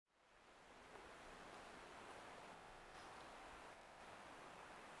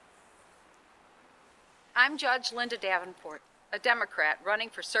I'm Judge Linda Davenport, a Democrat running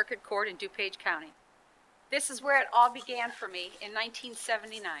for Circuit Court in DuPage County. This is where it all began for me in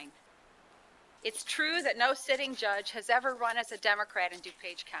 1979. It's true that no sitting judge has ever run as a Democrat in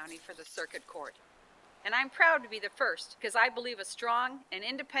DuPage County for the Circuit Court. And I'm proud to be the first because I believe a strong and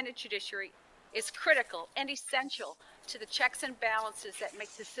independent judiciary is critical and essential to the checks and balances that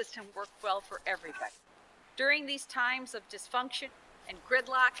make the system work well for everybody. During these times of dysfunction and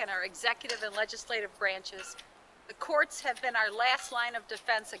gridlock in our executive and legislative branches, the courts have been our last line of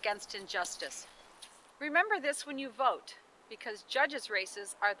defense against injustice. Remember this when you vote, because judges'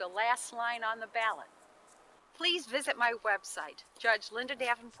 races are the last line on the ballot. Please visit my website,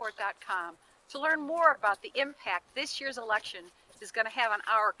 judgelindadavenport.com, to learn more about the impact this year's election is going to have on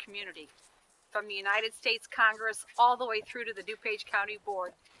our community, from the United States Congress all the way through to the DuPage County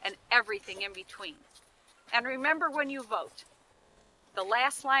Board and everything in between. And remember when you vote, the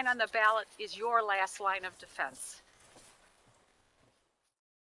last line on the ballot is your last line of defense.